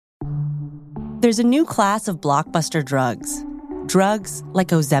There's a new class of blockbuster drugs. Drugs like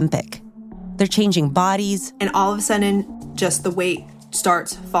Ozempic. They're changing bodies. And all of a sudden, just the weight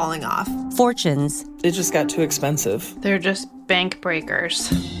starts falling off. Fortunes. It just got too expensive. They're just bank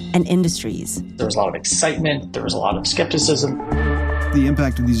breakers. And industries. There was a lot of excitement. There was a lot of skepticism. The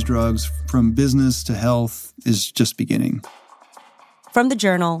impact of these drugs, from business to health, is just beginning. From the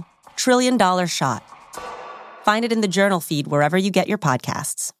Journal, $1 Trillion Shot. Find it in the Journal feed wherever you get your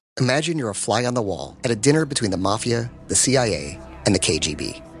podcasts. Imagine you're a fly on the wall at a dinner between the mafia, the CIA, and the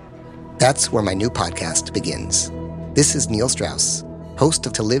KGB. That's where my new podcast begins. This is Neil Strauss, host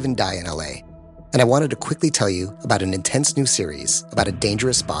of To Live and Die in LA, and I wanted to quickly tell you about an intense new series about a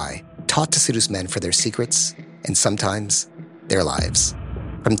dangerous spy taught to seduce men for their secrets and sometimes their lives.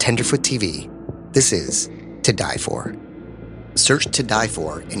 From Tenderfoot TV, this is To Die For. Search To Die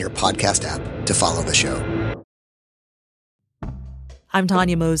For in your podcast app to follow the show. I'm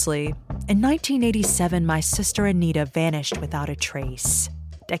Tanya Mosley. In 1987, my sister Anita vanished without a trace.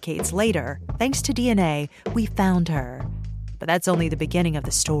 Decades later, thanks to DNA, we found her. But that's only the beginning of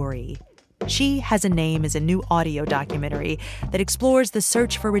the story. She Has a Name is a new audio documentary that explores the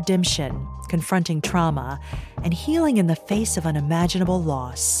search for redemption, confronting trauma, and healing in the face of unimaginable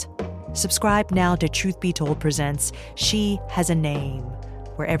loss. Subscribe now to Truth Be Told presents She Has a Name,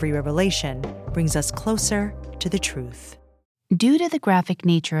 where every revelation brings us closer to the truth. Due to the graphic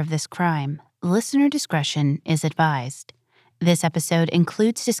nature of this crime, listener discretion is advised. This episode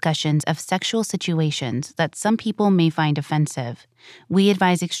includes discussions of sexual situations that some people may find offensive. We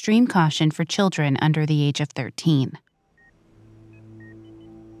advise extreme caution for children under the age of 13.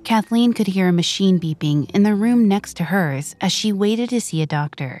 Kathleen could hear a machine beeping in the room next to hers as she waited to see a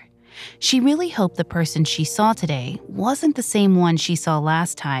doctor. She really hoped the person she saw today wasn't the same one she saw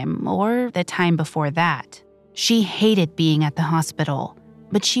last time or the time before that. She hated being at the hospital,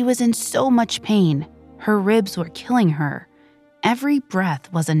 but she was in so much pain. Her ribs were killing her. Every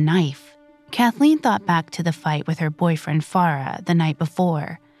breath was a knife. Kathleen thought back to the fight with her boyfriend Farah the night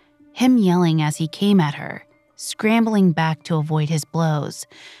before, him yelling as he came at her, scrambling back to avoid his blows.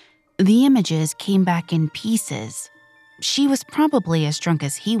 The images came back in pieces. She was probably as drunk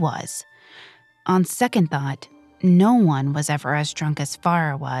as he was. On second thought, no one was ever as drunk as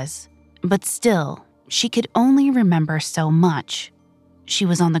Farah was. But still, she could only remember so much. She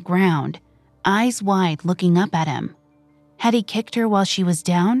was on the ground, eyes wide looking up at him. Had he kicked her while she was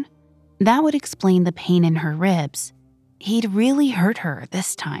down? That would explain the pain in her ribs. He'd really hurt her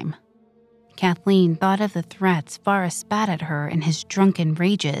this time. Kathleen thought of the threats Farah spat at her in his drunken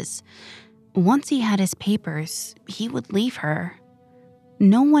rages. Once he had his papers, he would leave her.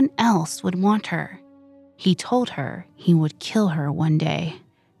 No one else would want her. He told her he would kill her one day.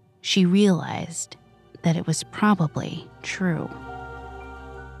 She realized that it was probably true.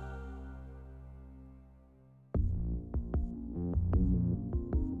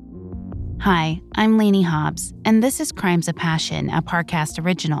 Hi, I'm Lainey Hobbs, and this is Crimes of Passion, a Parcast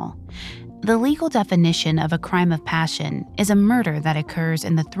original. The legal definition of a crime of passion is a murder that occurs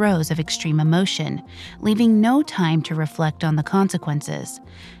in the throes of extreme emotion, leaving no time to reflect on the consequences.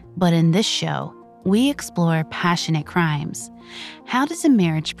 But in this show, we explore passionate crimes. How does a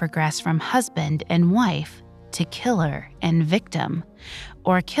marriage progress from husband and wife to killer and victim,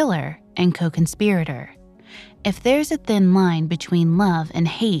 or killer and co-conspirator? If there's a thin line between love and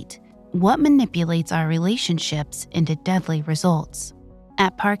hate, what manipulates our relationships into deadly results?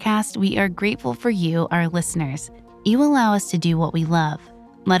 At Parcast, we are grateful for you, our listeners. You allow us to do what we love.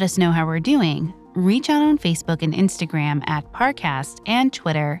 Let us know how we're doing. Reach out on Facebook and Instagram at Parcast and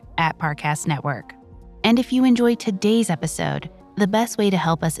Twitter at Parcast Network. And if you enjoyed today's episode, the best way to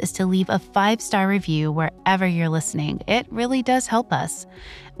help us is to leave a 5-star review wherever you're listening. It really does help us.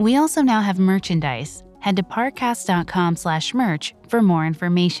 We also now have merchandise. Head to parcast.com/merch for more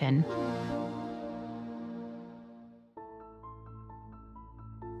information.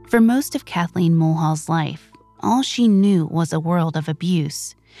 For most of Kathleen Mulhall's life, all she knew was a world of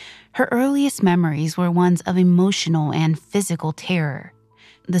abuse. Her earliest memories were ones of emotional and physical terror.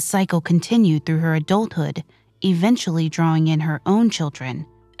 The cycle continued through her adulthood, eventually drawing in her own children,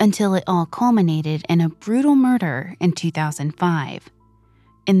 until it all culminated in a brutal murder in 2005.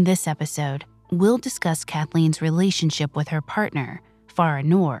 In this episode, we'll discuss Kathleen's relationship with her partner, Farah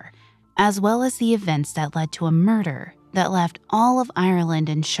Noor, as well as the events that led to a murder that left all of Ireland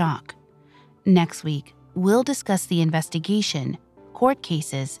in shock. Next week, we'll discuss the investigation, court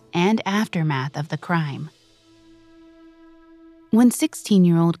cases, and aftermath of the crime. When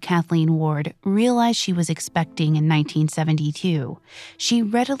 16-year-old Kathleen Ward realized she was expecting in 1972, she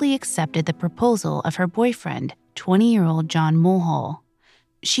readily accepted the proposal of her boyfriend, 20-year-old John Mulhall.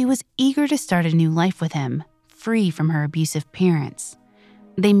 She was eager to start a new life with him, free from her abusive parents.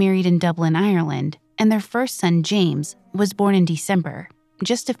 They married in Dublin, Ireland, and their first son, James, was born in December,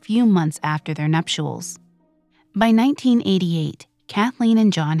 just a few months after their nuptials. By 1988, Kathleen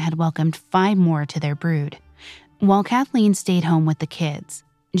and John had welcomed 5 more to their brood. While Kathleen stayed home with the kids,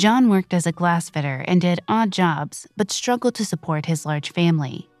 John worked as a glass fitter and did odd jobs, but struggled to support his large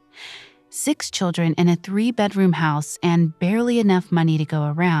family. 6 children in a 3-bedroom house and barely enough money to go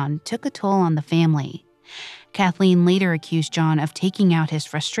around took a toll on the family. Kathleen later accused John of taking out his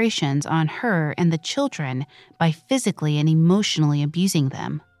frustrations on her and the children by physically and emotionally abusing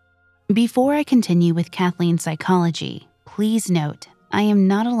them. Before I continue with Kathleen's psychology, please note, I am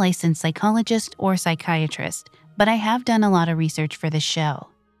not a licensed psychologist or psychiatrist, but I have done a lot of research for this show.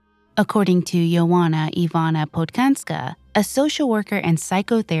 According to Joanna Ivana Podkanska, a social worker and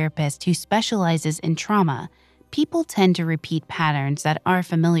psychotherapist who specializes in trauma, people tend to repeat patterns that are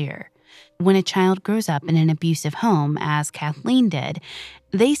familiar. When a child grows up in an abusive home, as Kathleen did,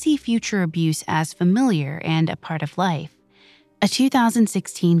 they see future abuse as familiar and a part of life. A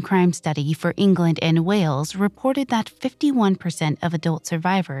 2016 crime study for England and Wales reported that 51% of adult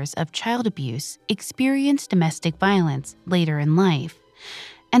survivors of child abuse experience domestic violence later in life.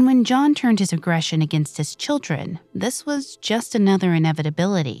 And when John turned his aggression against his children, this was just another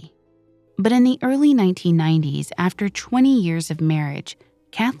inevitability. But in the early 1990s, after 20 years of marriage,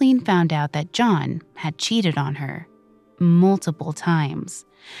 Kathleen found out that John had cheated on her multiple times.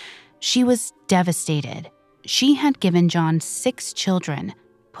 She was devastated. She had given John 6 children,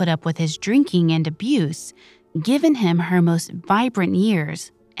 put up with his drinking and abuse, given him her most vibrant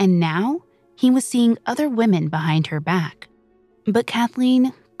years, and now he was seeing other women behind her back. But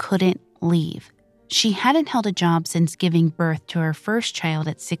Kathleen couldn't leave. She hadn't held a job since giving birth to her first child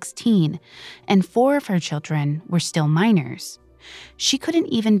at 16, and 4 of her children were still minors. She couldn't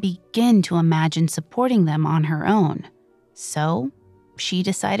even begin to imagine supporting them on her own. So she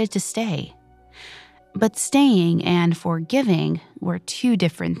decided to stay. But staying and forgiving were 2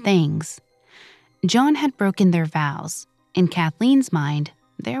 different things. John had broken their vows. In Kathleen's mind,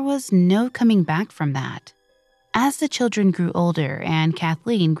 there was no coming back from that. As the children grew older and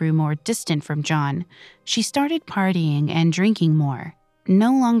Kathleen grew more distant from John, she started partying and drinking more,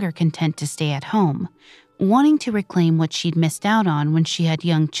 no longer content to stay at home, wanting to reclaim what she'd missed out on when she had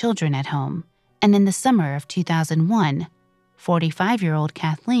young children at home. And in the summer of 2001, 45-year-old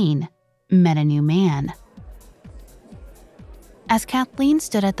Kathleen met a new man. As Kathleen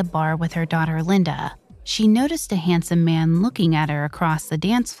stood at the bar with her daughter Linda, she noticed a handsome man looking at her across the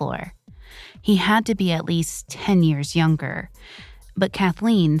dance floor. He had to be at least 10 years younger, but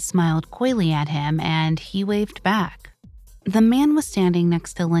Kathleen smiled coyly at him and he waved back. The man was standing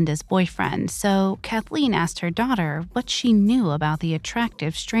next to Linda's boyfriend, so Kathleen asked her daughter what she knew about the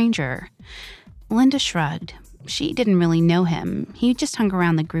attractive stranger. Linda shrugged. She didn't really know him. He just hung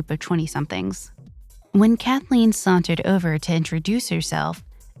around the group of 20-somethings. When Kathleen sauntered over to introduce herself,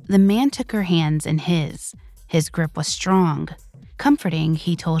 the man took her hands in his. His grip was strong. Comforting,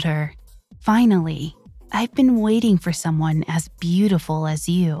 he told her, "Finally, I've been waiting for someone as beautiful as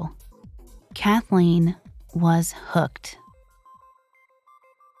you." Kathleen was hooked.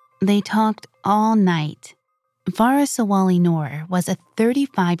 They talked all night. Farah Sawali Noor was a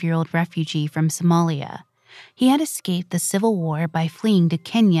 35-year-old refugee from Somalia. He had escaped the civil war by fleeing to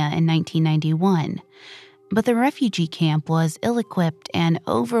Kenya in 1991. But the refugee camp was ill-equipped and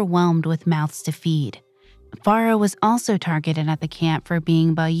overwhelmed with mouths to feed. Farah was also targeted at the camp for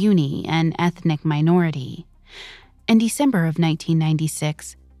being Bayuni, an ethnic minority. In December of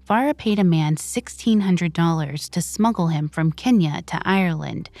 1996, Farah paid a man $1,600 to smuggle him from Kenya to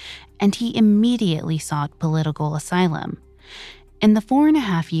Ireland, and he immediately sought political asylum. In the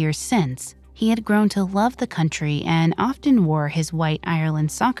 4.5 years since, he had grown to love the country and often wore his white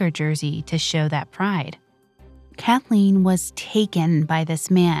Ireland soccer jersey to show that pride. Kathleen was taken by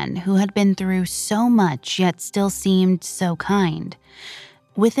this man who had been through so much yet still seemed so kind.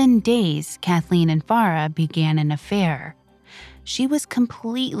 Within days, Kathleen and Farah began an affair. She was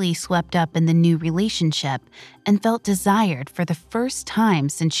completely swept up in the new relationship and felt desired for the first time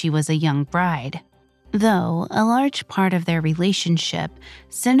since she was a young bride. Though a large part of their relationship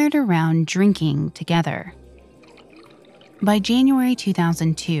centered around drinking together. By January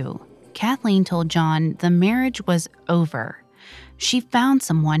 2002, Kathleen told John the marriage was over. She found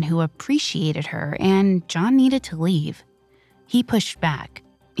someone who appreciated her and John needed to leave. He pushed back.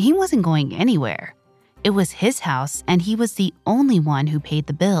 He wasn't going anywhere. It was his house and he was the only one who paid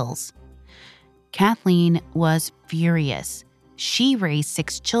the bills. Kathleen was furious. She raised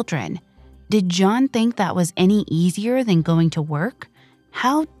 6 children. Did John think that was any easier than going to work?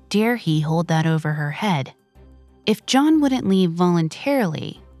 How dare he hold that over her head? If John wouldn't leave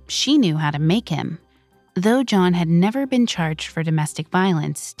voluntarily, she knew how to make him. Though John had never been charged for domestic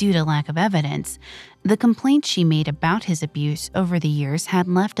violence due to lack of evidence, the complaints she made about his abuse over the years had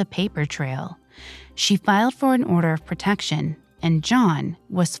left a paper trail. She filed for an order of protection, and John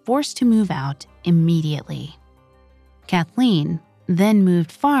was forced to move out immediately. Kathleen then moved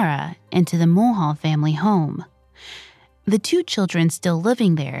Farah into the Mulhall family home. The two children still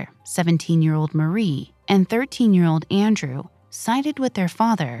living there, 17-year-old Marie and 13-year-old Andrew, sided with their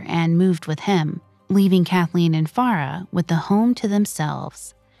father and moved with him, leaving Kathleen and Farah with the home to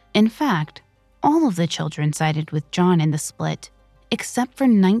themselves. In fact, all of the children sided with John in the split, except for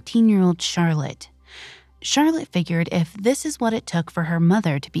 19-year-old Charlotte. Charlotte figured if this is what it took for her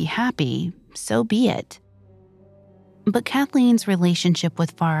mother to be happy, so be it. But Kathleen's relationship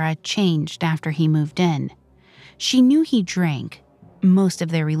with Farah changed after he moved in. She knew he drank. Most of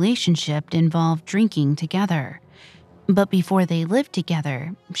their relationship involved drinking together. But before they lived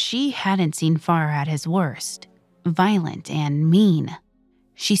together, she hadn't seen Farah at his worst, violent and mean.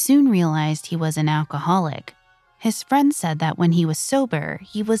 She soon realized he was an alcoholic. His friends said that when he was sober,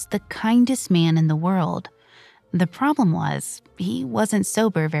 he was the kindest man in the world. The problem was, he wasn't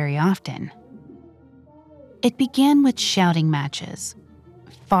sober very often. It began with shouting matches.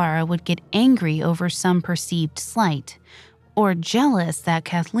 Farah would get angry over some perceived slight, or jealous that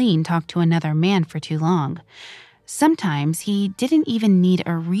Kathleen talked to another man for too long. Sometimes he didn't even need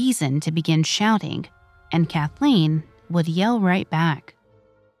a reason to begin shouting, and Kathleen would yell right back.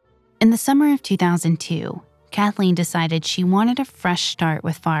 In the summer of 2002, Kathleen decided she wanted a fresh start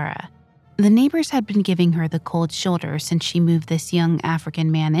with Farah. The neighbors had been giving her the cold shoulder since she moved this young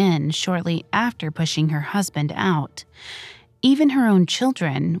African man in shortly after pushing her husband out. Even her own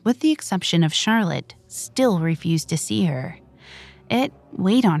children, with the exception of Charlotte, still refused to see her. It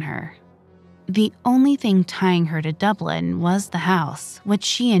weighed on her. The only thing tying her to Dublin was the house, which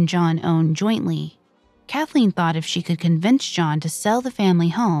she and John owned jointly. Kathleen thought if she could convince John to sell the family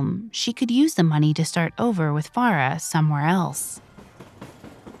home, she could use the money to start over with Farah somewhere else.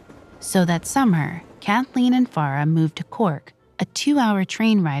 So that summer, Kathleen and Farah moved to Cork, a 2-hour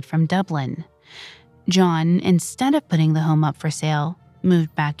train ride from Dublin. John, instead of putting the home up for sale,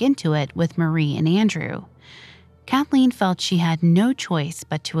 moved back into it with Marie and Andrew. Kathleen felt she had no choice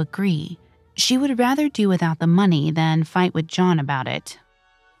but to agree. She would rather do without the money than fight with John about it.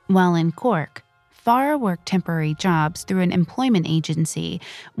 While in Cork, Farah worked temporary jobs through an employment agency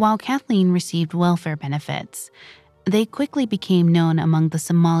while Kathleen received welfare benefits. They quickly became known among the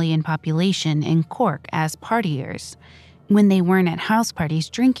Somalian population in Cork as partiers. When they weren't at house parties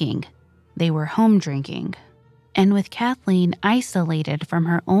drinking, they were home drinking. And with Kathleen isolated from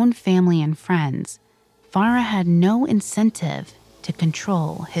her own family and friends, Farah had no incentive to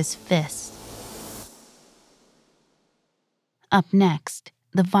control his fists. Up next,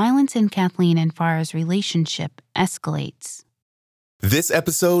 the violence in Kathleen and Farah's relationship escalates. This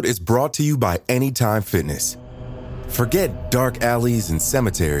episode is brought to you by Anytime Fitness. Forget dark alleys and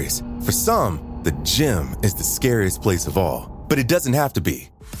cemeteries. For some, the gym is the scariest place of all, but it doesn't have to be.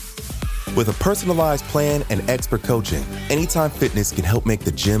 With a personalized plan and expert coaching, Anytime Fitness can help make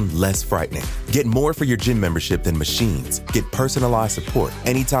the gym less frightening. Get more for your gym membership than machines. Get personalized support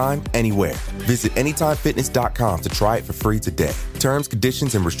anytime, anywhere. Visit AnytimeFitness.com to try it for free today. Terms,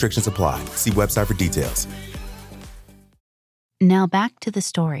 conditions, and restrictions apply. See website for details. Now back to the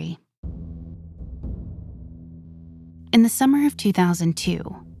story. In the summer of 2002,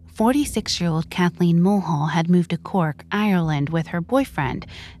 46-year-old Kathleen Mulhall had moved to Cork, Ireland with her boyfriend,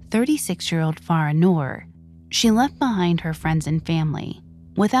 36-year-old Farah Noor. She left behind her friends and family.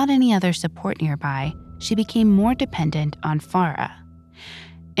 Without any other support nearby, she became more dependent on Farah.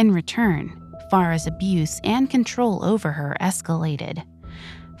 In return, Farah's abuse and control over her escalated.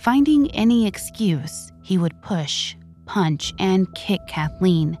 Finding any excuse, he would push, punch, and kick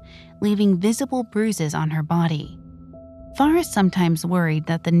Kathleen, leaving visible bruises on her body. Farah sometimes worried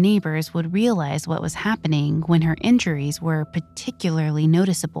that the neighbors would realize what was happening when her injuries were particularly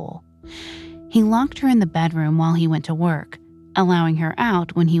noticeable. He locked her in the bedroom while he went to work, allowing her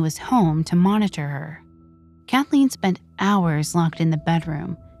out when he was home to monitor her. Kathleen spent hours locked in the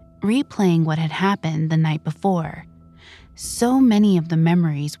bedroom, replaying what had happened the night before. So many of the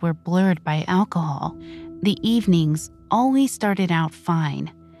memories were blurred by alcohol. The evenings always started out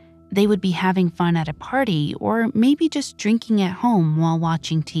fine. They would be having fun at a party or maybe just drinking at home while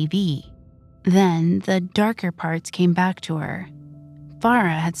watching TV. Then the darker parts came back to her.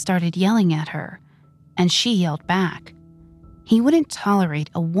 Farah had started yelling at her, and she yelled back. He wouldn't tolerate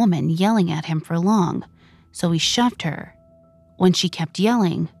a woman yelling at him for long, so he shoved her. When she kept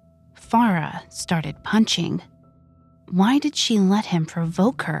yelling, Farah started punching. Why did she let him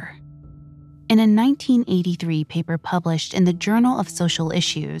provoke her? In a 1983 paper published in the Journal of Social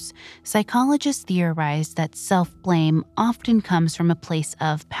Issues, psychologists theorized that self-blame often comes from a place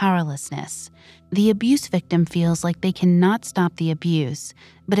of powerlessness. The abuse victim feels like they cannot stop the abuse,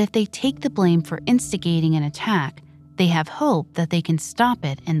 but if they take the blame for instigating an attack, they have hope that they can stop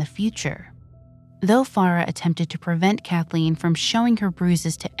it in the future. Though Farah attempted to prevent Kathleen from showing her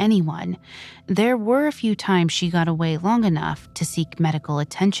bruises to anyone, there were a few times she got away long enough to seek medical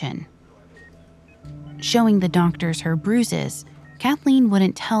attention. Showing the doctors her bruises, Kathleen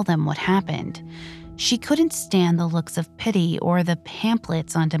wouldn't tell them what happened. She couldn't stand the looks of pity or the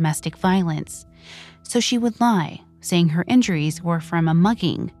pamphlets on domestic violence. So she would lie, saying her injuries were from a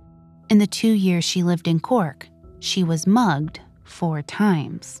mugging. In the 2 years she lived in Cork, she was mugged 4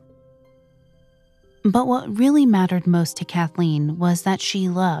 times. But what really mattered most to Kathleen was that she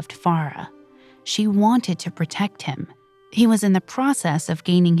loved Farah. She wanted to protect him. He was in the process of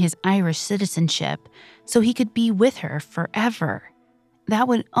gaining his Irish citizenship, so he could be with her forever. That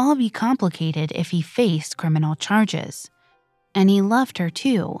would all be complicated if he faced criminal charges. And he loved her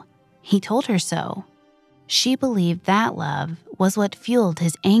too. He told her so. She believed that love was what fueled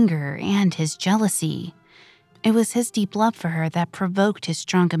his anger and his jealousy. It was his deep love for her that provoked his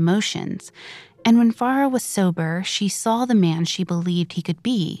strong emotions. And when Farah was sober, she saw the man she believed he could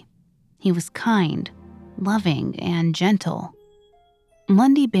be. He was kind, loving, and gentle.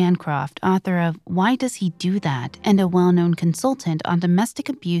 Lundy Bancroft, author of Why Does He Do That? And a well-known consultant on domestic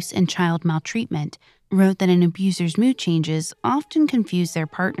abuse and child maltreatment, wrote that an abuser's mood changes often confuse their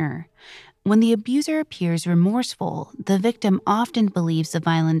partner. When the abuser appears remorseful, the victim often believes the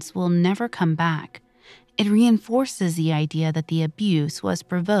violence will never come back. It reinforces the idea that the abuse was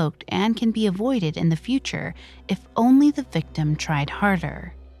provoked and can be avoided in the future if only the victim tried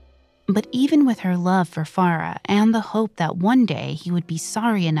harder. But even with her love for Farah and the hope that one day he would be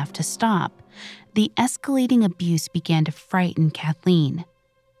sorry enough to stop, the escalating abuse began to frighten Kathleen.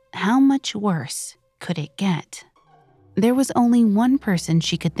 How much worse could it get? There was only one person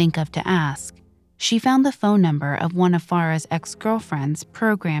she could think of to ask. She found the phone number of one of Farah's ex-girlfriends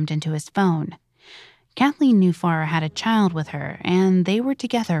programmed into his phone. Kathleen knew Farah had a child with her, and they were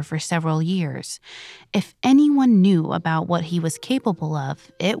together for several years. If anyone knew about what he was capable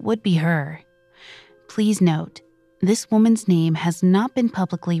of, it would be her. Please note, this woman's name has not been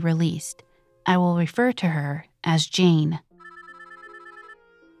publicly released. I will refer to her as Jane.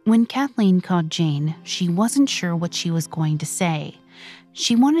 When Kathleen called Jane, she wasn't sure what she was going to say.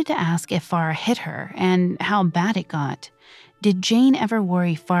 She wanted to ask if Farah hit her and how bad it got. Did Jane ever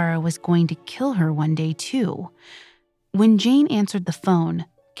worry Farah was going to kill her one day too? When Jane answered the phone,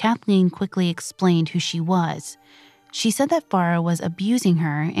 Kathleen quickly explained who she was. She said that Farah was abusing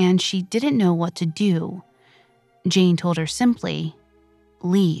her and she didn't know what to do. Jane told her simply,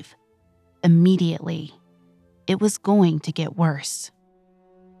 "Leave. Immediately. It was going to get worse."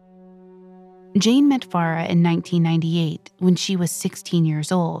 Jane met Farah in 1998 when she was 16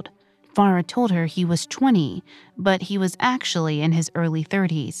 years old. Farah told her he was 20, but he was actually in his early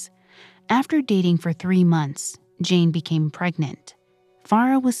 30s. After dating for 3 months, Jane became pregnant.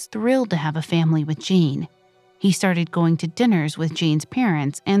 Farah was thrilled to have a family with Jane. He started going to dinners with Jane's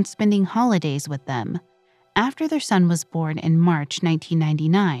parents and spending holidays with them. After their son was born in March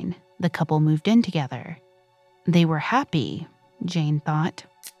 1999, the couple moved in together. They were happy, Jane thought.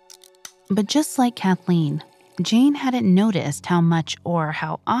 But just like Kathleen, Jane hadn't noticed how much or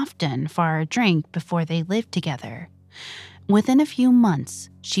how often Farah drank before they lived together. Within a few months,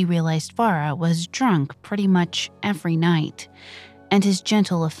 she realized Farah was drunk pretty much every night, and his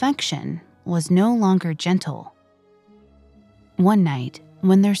gentle affection was no longer gentle. One night,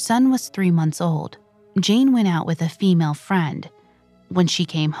 when their son was 3 months old, Jane went out with a female friend. When she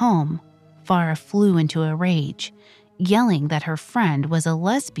came home, Farah flew into a rage, yelling that her friend was a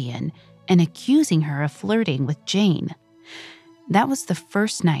lesbian and accusing her of flirting with Jane. That was the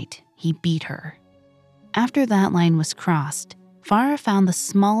first night he beat her. After that line was crossed, Farah found the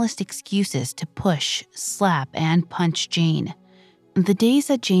smallest excuses to push, slap, and punch Jane. The days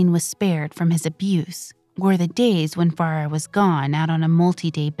that Jane was spared from his abuse were the days when Farah was gone out on a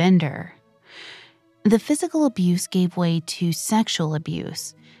multi-day bender. The physical abuse gave way to sexual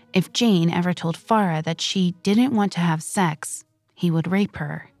abuse. If Jane ever told Farah that she didn't want to have sex, he would rape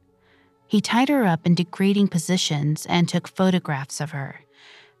her. He tied her up in degrading positions and took photographs of her.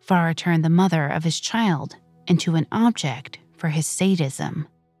 Farah turned the mother of his child into an object for his sadism.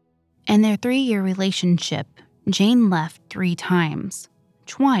 In their 3-year relationship, Jane left 3 times.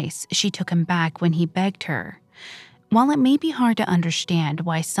 Twice, she took him back when he begged her. While it may be hard to understand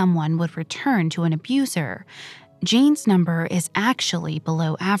why someone would return to an abuser, Jane's number is actually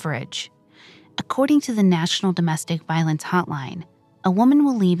below average. According to the National Domestic Violence Hotline, a woman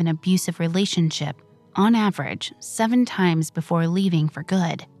will leave an abusive relationship, on average, 7 times before leaving for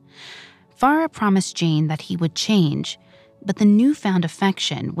good. Farah promised Jane that he would change, but the newfound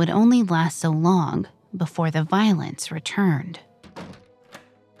affection would only last so long before the violence returned.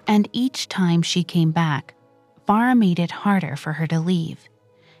 And each time she came back, Farah made it harder for her to leave.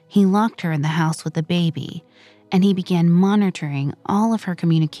 He locked her in the house with the baby, and he began monitoring all of her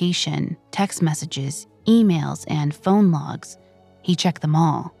communication, text messages, emails, and phone logs. He checked them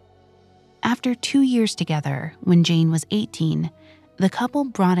all. After 2 years together, when Jane was 18, the couple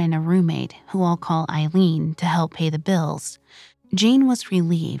brought in a roommate who I'll call Eileen to help pay the bills. Jane was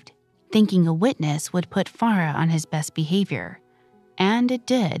relieved, thinking a witness would put Farah on his best behavior. And it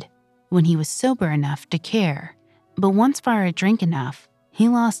did, when he was sober enough to care. But once Farah drank enough, he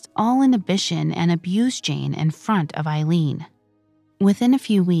lost all inhibition and abused Jane in front of Eileen. Within a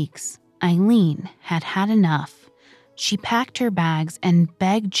few weeks, Eileen had had enough. She packed her bags and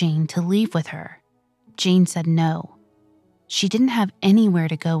begged Jane to leave with her. Jane said no. She didn't have anywhere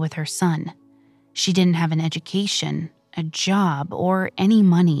to go with her son. She didn't have an education, a job, or any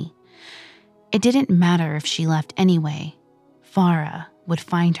money. It didn't matter if she left anyway. Farah would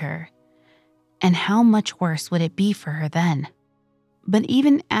find her. And how much worse would it be for her then? But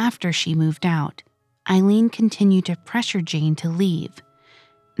even after she moved out, Eileen continued to pressure Jane to leave.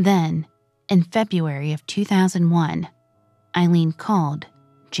 Then, in February of 2001, Eileen called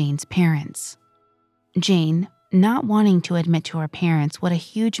Jane's parents. Jane, not wanting to admit to her parents what a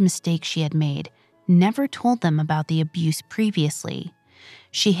huge mistake she had made, never told them about the abuse previously.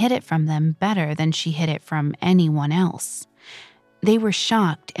 She hid it from them better than she hid it from anyone else. They were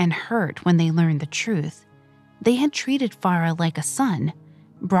shocked and hurt when they learned the truth. They had treated Farah like a son,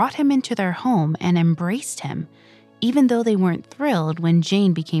 brought him into their home and embraced him, even though they weren't thrilled when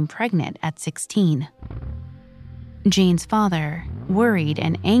Jane became pregnant at 16. Jane's father, worried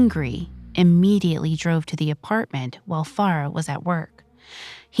and angry, immediately drove to the apartment while Farah was at work.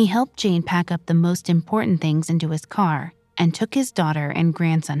 He helped Jane pack up the most important things into his car and took his daughter and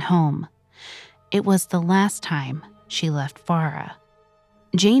grandson home. It was the last time she left Farah.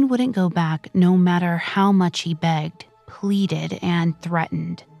 Jane wouldn't go back no matter how much he begged, pleaded, and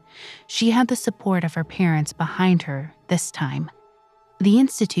threatened. She had the support of her parents behind her this time. The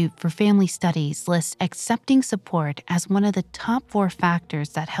Institute for Family Studies lists accepting support as one of the top 4 factors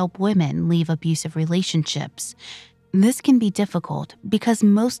that help women leave abusive relationships. This can be difficult because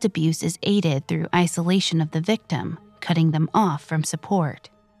most abuse is aided through isolation of the victim, cutting them off from support.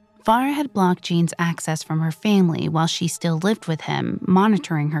 Farah had blocked Jane's access from her family while she still lived with him,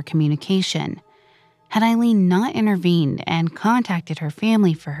 monitoring her communication. Had Eileen not intervened and contacted her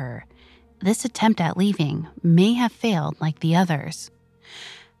family for her, this attempt at leaving may have failed like the others.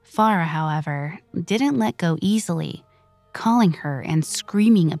 Farah, however, didn't let go easily, calling her and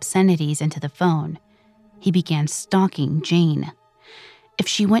screaming obscenities into the phone. He began stalking Jane. If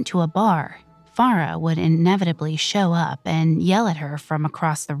she went to a bar, Farah would inevitably show up and yell at her from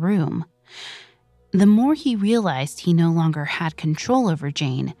across the room. The more he realized he no longer had control over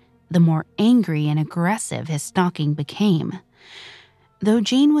Jane, the more angry and aggressive his stalking became. Though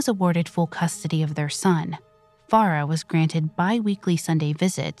Jane was awarded full custody of their son, Farah was granted bi-weekly Sunday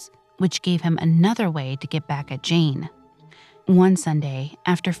visits, which gave him another way to get back at Jane. One Sunday,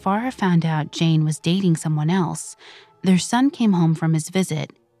 after Farah found out Jane was dating someone else, their son came home from his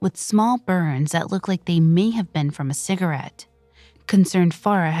visit with small burns that looked like they may have been from a cigarette. Concerned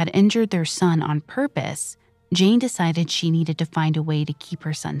Farah had injured their son on purpose, Jane decided she needed to find a way to keep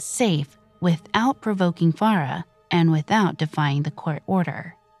her son safe without provoking Farah and without defying the court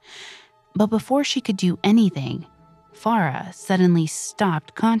order. But before she could do anything, Farah suddenly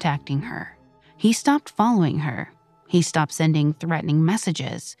stopped contacting her. He stopped following her. He stopped sending threatening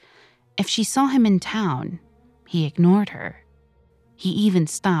messages. If she saw him in town, he ignored her. He even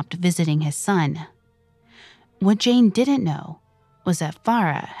stopped visiting his son. What Jane didn't know was that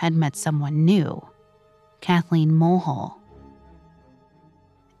Farah had met someone new, Kathleen Mulhall.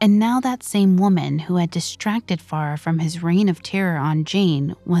 And now that same woman who had distracted Farah from his reign of terror on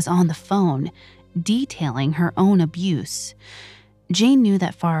Jane was on the phone, detailing her own abuse. Jane knew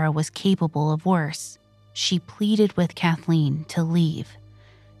that Farah was capable of worse. She pleaded with Kathleen to leave.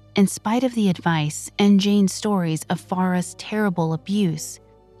 In spite of the advice and Jane's stories of Farah's terrible abuse,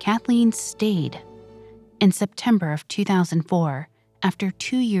 Kathleen stayed. In September of 2004, after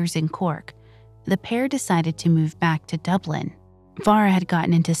 2 years in Cork, the pair decided to move back to Dublin. Farah had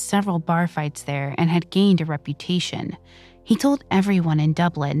gotten into several bar fights there and had gained a reputation. He told everyone in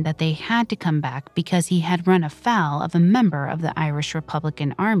Dublin that they had to come back because he had run afoul of a member of the Irish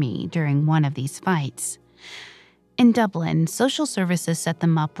Republican Army during one of these fights. In Dublin, social services set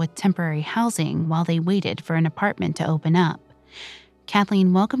them up with temporary housing while they waited for an apartment to open up.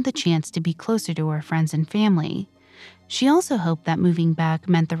 Kathleen welcomed the chance to be closer to her friends and family. She also hoped that moving back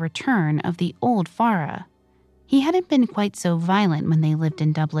meant the return of the old Farah. He hadn't been quite so violent when they lived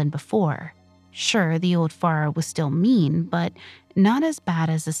in Dublin before. Sure, the old Farah was still mean, but not as bad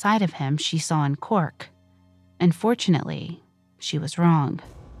as the side of him she saw in Cork. Unfortunately, she was wrong.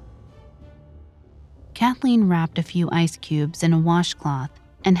 Kathleen wrapped a few ice cubes in a washcloth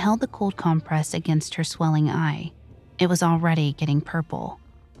and held the cold compress against her swelling eye. It was already getting purple.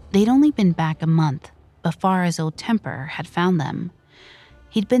 They'd only been back a month, but Farah's old temper had found them.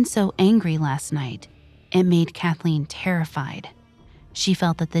 He'd been so angry last night, it made Kathleen terrified. She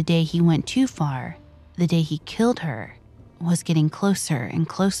felt that the day he went too far, the day he killed her, was getting closer and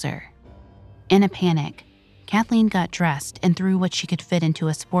closer. In a panic, Kathleen got dressed and threw what she could fit into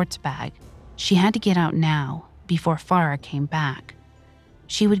a sports bag. She had to get out now, before Farah came back.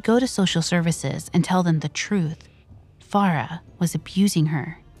 She would go to social services and tell them the truth. Farah was abusing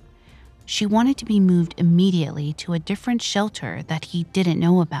her. She wanted to be moved immediately to a different shelter that he didn't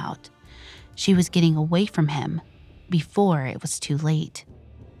know about. She was getting away from him before it was too late.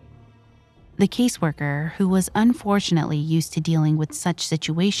 The caseworker, who was unfortunately used to dealing with such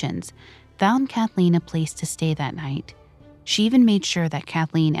situations, found Kathleen a place to stay that night. She even made sure that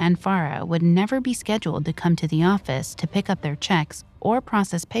Kathleen and Farah would never be scheduled to come to the office to pick up their checks or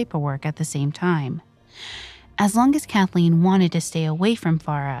process paperwork at the same time. As long as Kathleen wanted to stay away from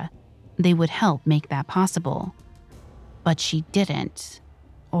Farah, they would help make that possible. But she didn't,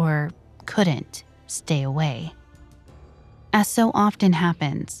 or couldn't, stay away. As so often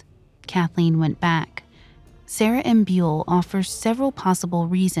happens, Kathleen went back. Sarah M. Buell offers several possible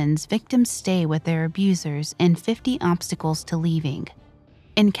reasons victims stay with their abusers and 50 obstacles to leaving.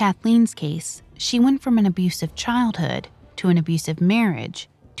 In Kathleen's case, she went from an abusive childhood to an abusive marriage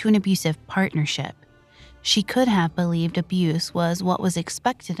to an abusive partnership. She could have believed abuse was what was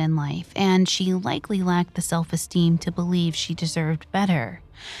expected in life, and she likely lacked the self-esteem to believe she deserved better.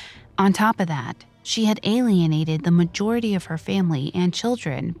 On top of that, she had alienated the majority of her family and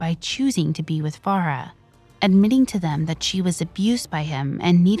children by choosing to be with Farah. Admitting to them that she was abused by him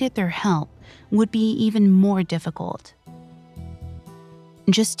and needed their help would be even more difficult.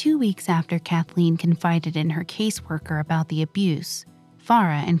 Just 2 weeks after Kathleen confided in her caseworker about the abuse,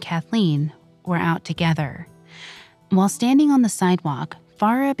 Farah and Kathleen were out together. While standing on the sidewalk,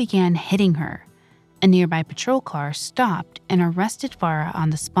 Farah began hitting her. A nearby patrol car stopped and arrested Farah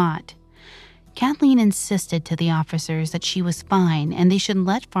on the spot. Kathleen insisted to the officers that she was fine and they should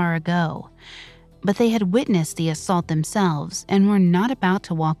let Farah go. But they had witnessed the assault themselves and were not about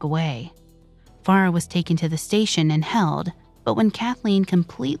to walk away. Farah was taken to the station and held, but when Kathleen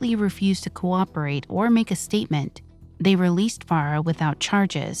completely refused to cooperate or make a statement, they released Farah without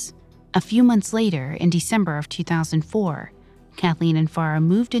charges. A few months later, in December of 2004, Kathleen and Farah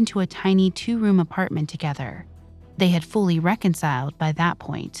moved into a tiny 2-room apartment together. They had fully reconciled by that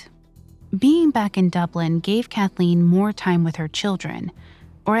point. Being back in Dublin gave Kathleen more time with her children,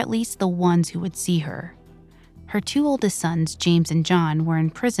 or at least the ones who would see her. Her 2 oldest sons, James and John, were in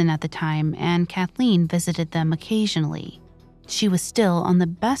prison at the time, and Kathleen visited them occasionally. She was still on the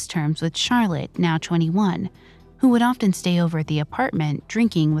best terms with Charlotte, now 21, who would often stay over at the apartment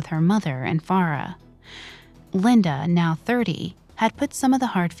drinking with her mother and Farah. Linda, now 30, had put some of the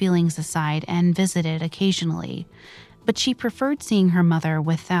hard feelings aside and visited occasionally, but she preferred seeing her mother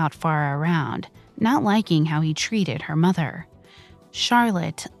without Farah around, not liking how he treated her mother.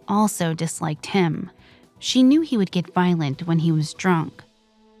 Charlotte also disliked him. She knew he would get violent when he was drunk.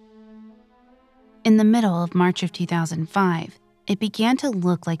 In the middle of March of 2005, it began to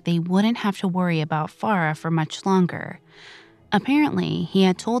look like they wouldn't have to worry about Farah for much longer. Apparently, he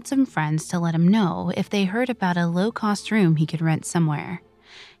had told some friends to let him know if they heard about a low-cost room he could rent somewhere.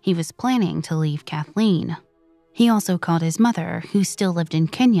 He was planning to leave Kathleen. He also called his mother, who still lived in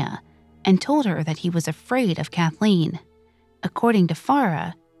Kenya, and told her that he was afraid of Kathleen. According to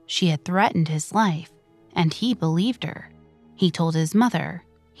Farah, she had threatened his life, and he believed her. He told his mother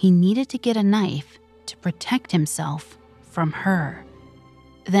he needed to get a knife to protect himself from her.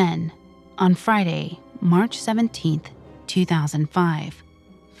 Then, on Friday, March 17th, 2005,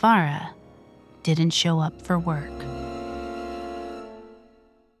 Farah didn't show up for work.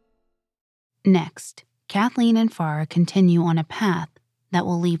 Next, Kathleen and Farah continue on a path that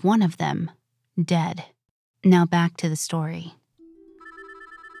will leave one of them dead. Now back to the story.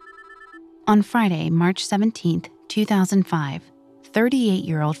 On Friday, March 17, 2005,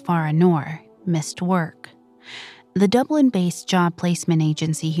 38-year-old Farah Noor missed work. The Dublin-based job placement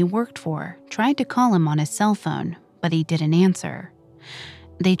agency he worked for tried to call him on his cell phone, but he didn't answer.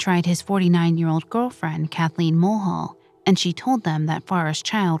 They tried his 49-year-old girlfriend, Kathleen Mulhall, and she told them that Farah's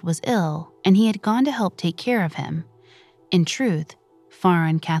child was ill and he had gone to help take care of him. In truth, Farah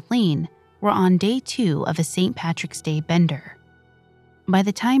and Kathleen were on day 2 of a St. Patrick's Day bender. By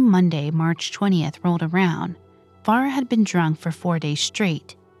the time Monday, March 20th rolled around, Farah had been drunk for 4 days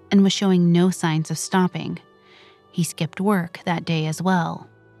straight and was showing no signs of stopping. He skipped work that day as well.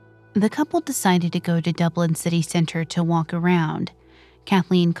 The couple decided to go to Dublin city centre to walk around.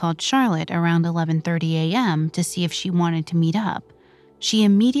 Kathleen called Charlotte around 11:30 a.m. to see if she wanted to meet up. She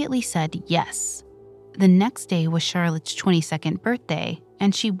immediately said yes. The next day was Charlotte's 22nd birthday,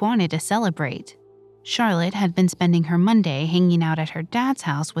 and she wanted to celebrate. Charlotte had been spending her Monday hanging out at her dad's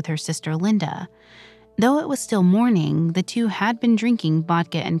house with her sister Linda. Though it was still morning, the two had been drinking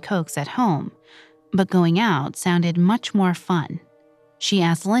vodka and cokes at home, but going out sounded much more fun. She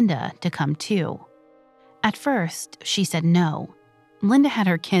asked Linda to come too. At first, she said no. Linda had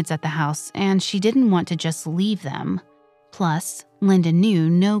her kids at the house, and she didn't want to just leave them. Plus, Linda knew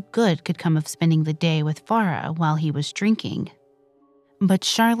no good could come of spending the day with Farah while he was drinking. But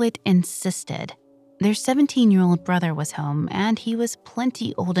Charlotte insisted. Their 17-year-old brother was home, and he was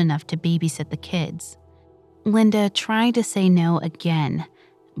plenty old enough to babysit the kids. Linda tried to say no again,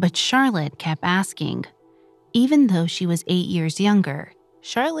 but Charlotte kept asking. Even though she was 8 years younger,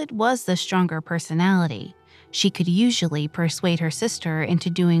 Charlotte was the stronger personality. She could usually persuade her sister into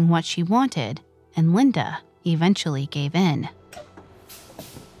doing what she wanted, and Linda eventually gave in.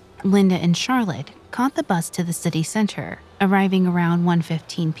 Linda and Charlotte caught the bus to the city center, arriving around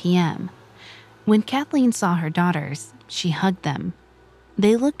 1:15 p.m. When Kathleen saw her daughters, she hugged them.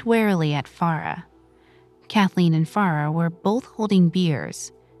 They looked warily at Farah. Kathleen and Farah were both holding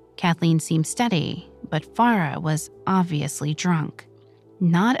beers. Kathleen seemed steady, but Farah was obviously drunk.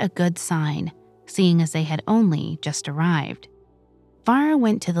 Not a good sign, seeing as they had only just arrived. Farah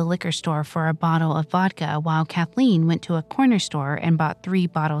went to the liquor store for a bottle of vodka while Kathleen went to a corner store and bought 3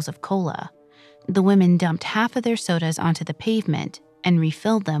 bottles of cola. The women dumped half of their sodas onto the pavement and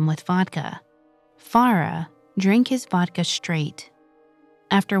refilled them with vodka. Farah drank his vodka straight.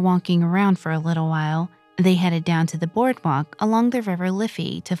 After walking around for a little while, they headed down to the boardwalk along the River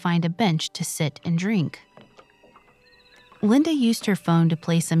Liffey to find a bench to sit and drink. Linda used her phone to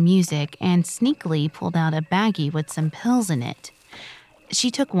play some music and sneakily pulled out a baggie with some pills in it.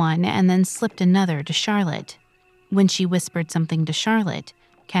 She took one and then slipped another to Charlotte. When she whispered something to Charlotte,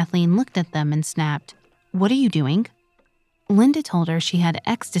 Kathleen looked at them and snapped, "What are you doing?" Linda told her she had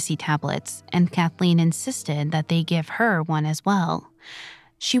ecstasy tablets, and Kathleen insisted that they give her one as well.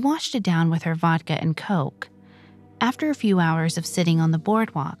 She washed it down with her vodka and coke. After a few hours of sitting on the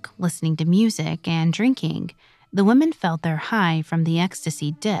boardwalk, listening to music and drinking, the women felt their high from the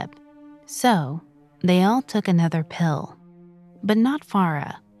ecstasy dip. So, they all took another pill. But not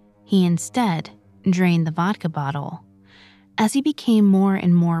Farah. He instead drained the vodka bottle. As he became more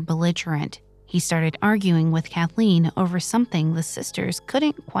and more belligerent, he started arguing with Kathleen over something the sisters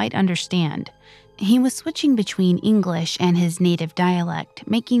couldn't quite understand. He was switching between English and his native dialect,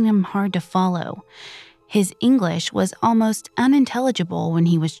 making them hard to follow. His English was almost unintelligible when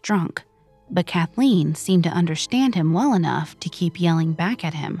he was drunk, but Kathleen seemed to understand him well enough to keep yelling back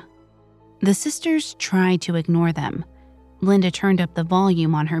at him. The sisters tried to ignore them. Linda turned up the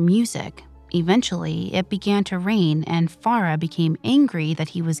volume on her music. Eventually, it began to rain, and Farah became angry that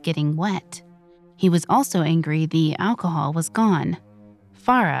he was getting wet. He was also angry the alcohol was gone.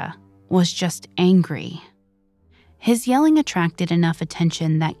 Farah was just angry. His yelling attracted enough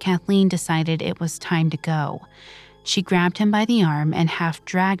attention that Kathleen decided it was time to go. She grabbed him by the arm and half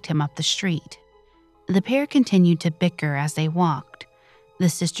dragged him up the street. The pair continued to bicker as they walked. The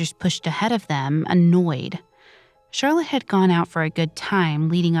sisters pushed ahead of them, annoyed. Charlotte had gone out for a good time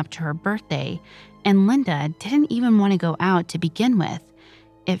leading up to her birthday, and Linda didn't even want to go out to begin with.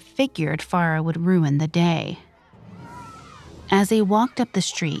 It figured Farah would ruin the day. As they walked up the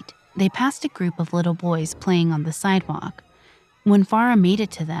street, they passed a group of little boys playing on the sidewalk. When Farah made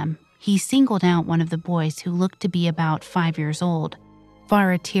it to them, he singled out one of the boys who looked to be about 5 years old.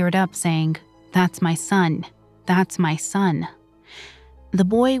 Farah teared up, saying, "That's my son. That's my son." The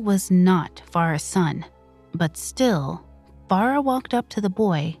boy was not Farah's son, but still, Farah walked up to the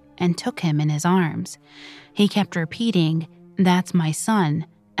boy and took him in his arms. He kept repeating, "That's my son,"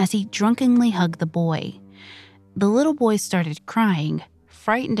 as he drunkenly hugged the boy. The little boy started crying,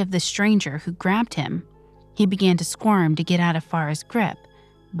 frightened of the stranger who grabbed him. He began to squirm to get out of Farah's grip,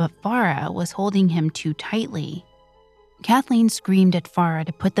 but Farah was holding him too tightly. Kathleen screamed at Farah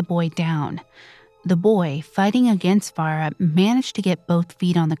to put the boy down. The boy, fighting against Farah, managed to get both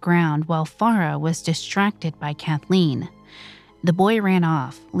feet on the ground while Farah was distracted by Kathleen. The boy ran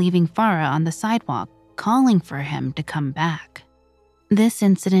off, leaving Farah on the sidewalk, calling for him to come back. This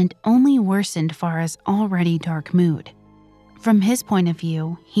incident only worsened Farah's already dark mood. From his point of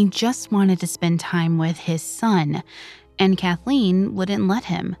view, he just wanted to spend time with his son, and Kathleen wouldn't let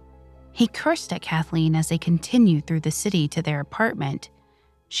him. He cursed at Kathleen as they continued through the city to their apartment.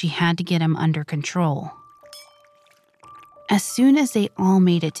 She had to get him under control. As soon as they all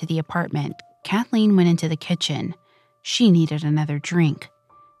made it to the apartment, Kathleen went into the kitchen. She needed another drink.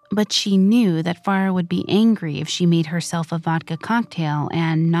 But she knew that Farah would be angry if she made herself a vodka cocktail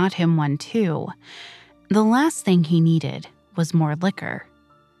and not him one too. The last thing he needed was more liquor.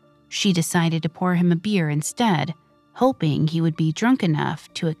 She decided to pour him a beer instead, hoping he would be drunk enough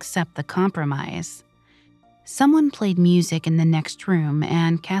to accept the compromise. Someone played music in the next room,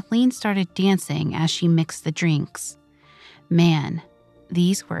 and Kathleen started dancing as she mixed the drinks. Man,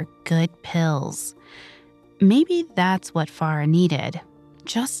 these were good pills. Maybe that's what Farah needed,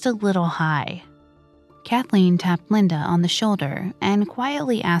 just a little high. Kathleen tapped Linda on the shoulder and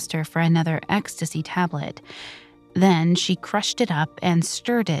quietly asked her for another ecstasy tablet. Then she crushed it up and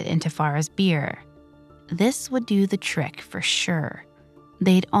stirred it into Farah's beer. This would do the trick for sure.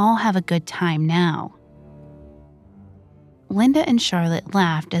 They'd all have a good time now. Linda and Charlotte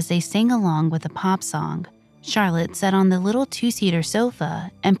laughed as they sang along with a pop song. Charlotte sat on the little two-seater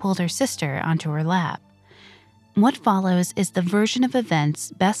sofa and pulled her sister onto her lap. What follows is the version of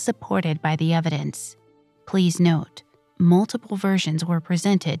events best supported by the evidence. Please note, multiple versions were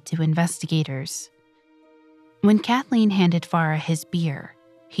presented to investigators. When Kathleen handed Farah his beer,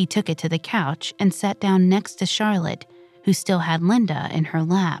 he took it to the couch and sat down next to Charlotte, who still had Linda in her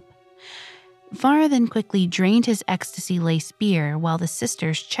lap. Farah then quickly drained his ecstasy-laced beer while the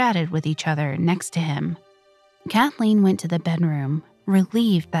sisters chatted with each other next to him. Kathleen went to the bedroom,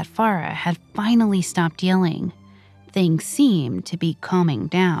 relieved that Farah had finally stopped yelling. Things seemed to be calming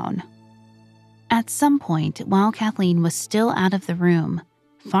down. At some point, while Kathleen was still out of the room,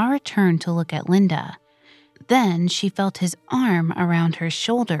 Farah turned to look at Linda. Then she felt his arm around her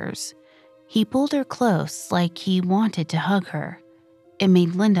shoulders. He pulled her close like he wanted to hug her. It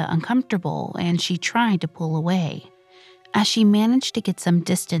made Linda uncomfortable, and she tried to pull away. As she managed to get some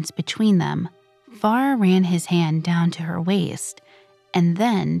distance between them, Farah ran his hand down to her waist and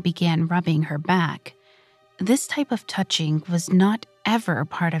then began rubbing her back. This type of touching was not ever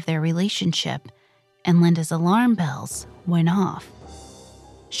part of their relationship, and Linda's alarm bells went off.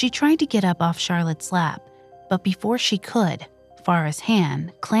 She tried to get up off Charlotte's lap, but before she could, Farah's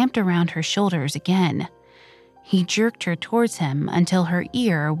hand clamped around her shoulders again. He jerked her towards him until her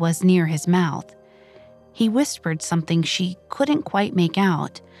ear was near his mouth. He whispered something she couldn't quite make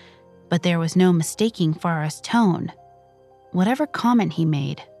out, but there was no mistaking Farah's tone. Whatever comment he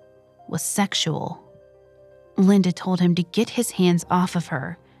made was sexual. Linda told him to get his hands off of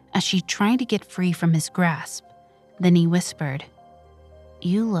her as she tried to get free from his grasp. Then he whispered,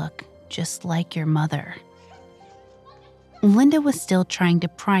 "You look just like your mother." Linda was still trying to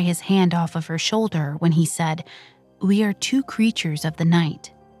pry his hand off of her shoulder when he said, "We are two creatures of the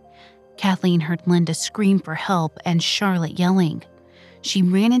night." Kathleen heard Linda scream for help and Charlotte yelling. She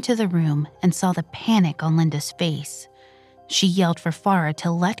ran into the room and saw the panic on Linda's face. She yelled for Farah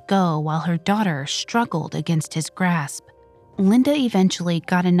to let go while her daughter struggled against his grasp. Linda eventually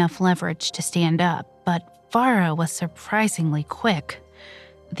got enough leverage to stand up, but Farah was surprisingly quick.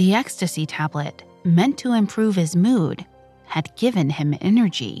 The ecstasy tablet, meant to improve his mood, had given him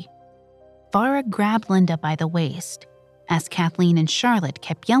energy. Farah grabbed Linda by the waist. As Kathleen and Charlotte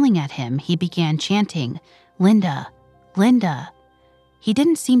kept yelling at him, he began chanting, "Linda, Linda." He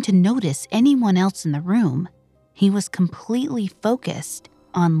didn't seem to notice anyone else in the room. He was completely focused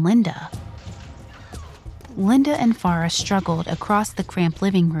on Linda. Linda and Farah struggled across the cramped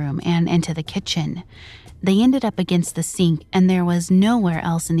living room and into the kitchen. They ended up against the sink, and there was nowhere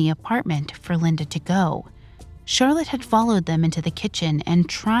else in the apartment for Linda to go. Charlotte had followed them into the kitchen and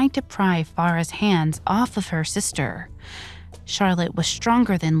tried to pry Farah's hands off of her sister. Charlotte was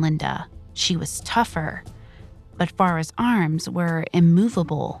stronger than Linda. She was tougher. But Farah's arms were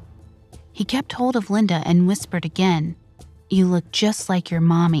immovable. He kept hold of Linda and whispered again, "You look just like your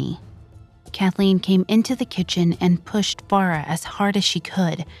mommy." Kathleen came into the kitchen and pushed Farah as hard as she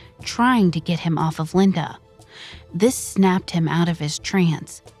could, trying to get him off of Linda. This snapped him out of his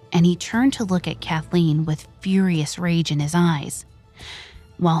trance, and he turned to look at Kathleen with furious rage in his eyes.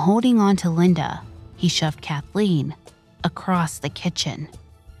 While holding on to Linda, he shoved Kathleen across the kitchen.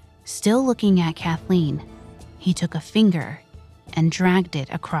 Still looking at Kathleen, he took a finger and dragged it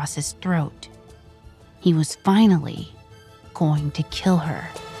across his throat. He was finally going to kill her.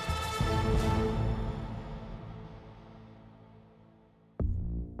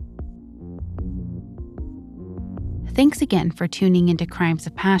 Thanks again for tuning into Crimes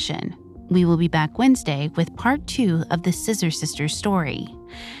of Passion. We will be back Wednesday with part 2 of the Scissor Sisters story.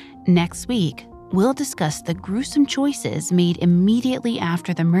 Next week, we'll discuss the gruesome choices made immediately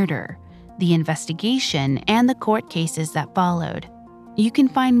after the murder, the investigation, and the court cases that followed. You can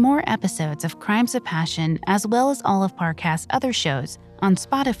find more episodes of Crimes of Passion as well as all of Parcast's other shows on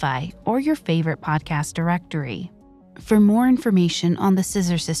Spotify or your favorite podcast directory. For more information on the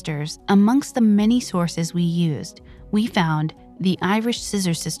Scissor Sisters, amongst the many sources we used, we found The Irish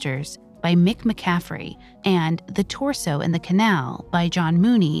Scissor Sisters by Mick McCaffrey and The Torso in the Canal by John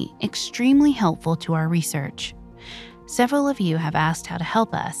Mooney extremely helpful to our research. Several of you have asked how to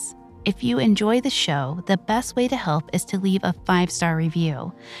help us. If you enjoy the show, the best way to help is to leave a 5-star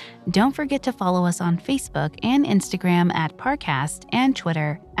review. Don't forget to follow us on Facebook and Instagram at Parcast and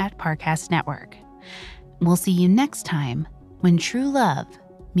Twitter at Parcast Network. We'll see you next time when true love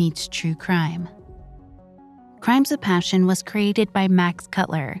meets true crime. Crimes of Passion was created by Max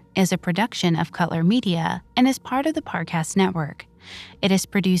Cutler, is a production of Cutler Media, and is part of the Parcast Network. It is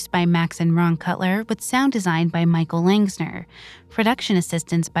produced by Max and Ron Cutler with sound design by Michael Langsner, production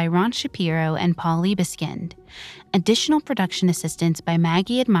assistance by Ron Shapiro and Paul Liebeskind, additional production assistance by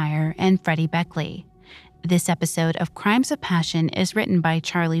Maggie Admire and Freddie Beckley. This episode of Crimes of Passion is written by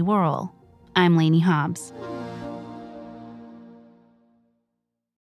Charlie Worrell. I'm Lainey Hobbs.